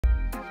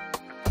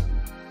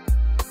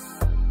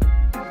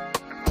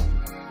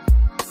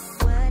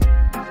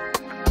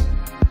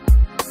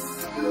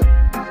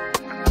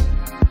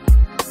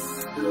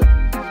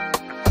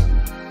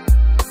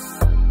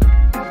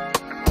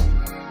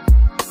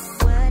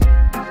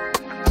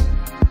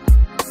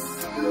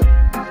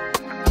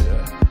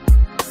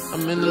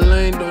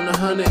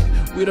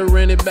100. We done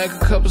ran it back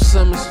a couple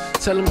summers.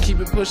 Tell them keep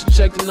it pushing,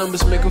 check the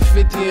numbers. Make a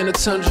 50 and a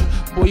tundra.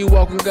 Boy, you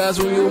walking guys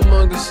when you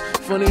among us.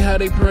 Funny how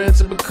they praying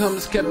to become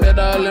us. Kept that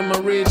all in my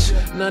reach.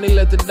 Now they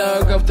let the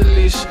dog off the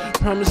leash.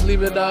 Promise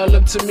leave it all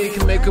up to me.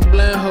 Can make a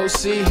blind hoe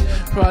see.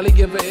 Probably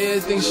give her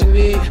everything she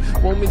need.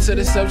 Want me to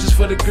the south just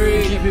for the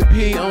greed. Keep it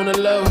P on the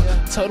low.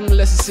 Told them the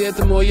less you see it,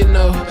 the more you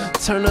know.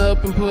 Turn her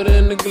up and put her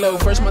in the glow.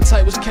 First my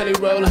type was Kelly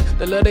Rowland.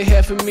 The love they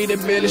had for me, they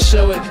barely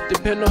show it.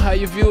 Depend on how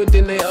you view it,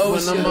 then they owe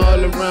it. When I'm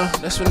all around,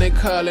 that's when they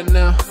call it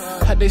now.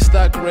 How they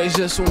stock raise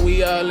just when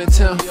we all in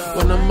town.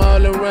 When I'm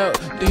all around,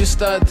 do you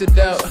start to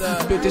doubt?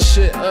 Build this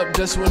shit up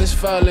just when it's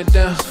falling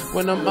down.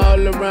 When I'm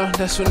all around,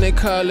 that's when they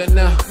call it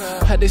now.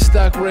 How they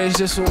stock raise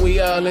just when we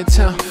all in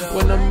town.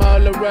 When I'm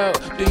all around,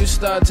 do you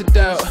start to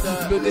doubt?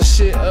 Build this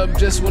shit up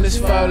just when it's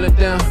falling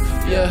down.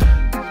 Yeah,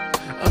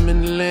 I'm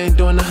in the lane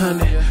doing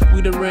 100.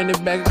 We done ran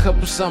it back a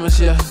couple summers,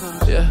 yeah.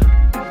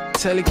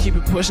 Tell it keep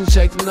it pushing,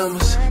 check the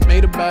numbers.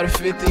 Made about a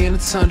 50 and a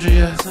tundra,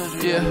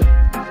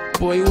 yeah.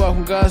 Boy, you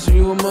walking guys when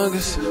you among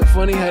us.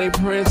 Funny how they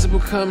praying to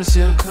become us,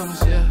 yeah.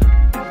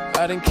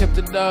 I done kept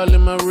the dog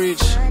in my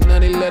reach. Now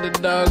they let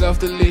the dog off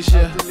the leash,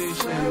 yeah.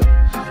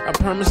 I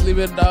promise leave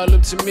it all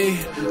up to me.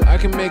 I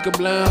can make a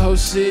blind hoe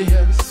see,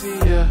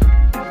 yeah.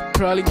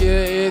 Probably give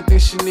her everything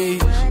she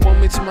need. Want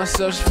me to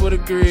myself just for the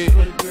greed,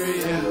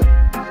 yeah.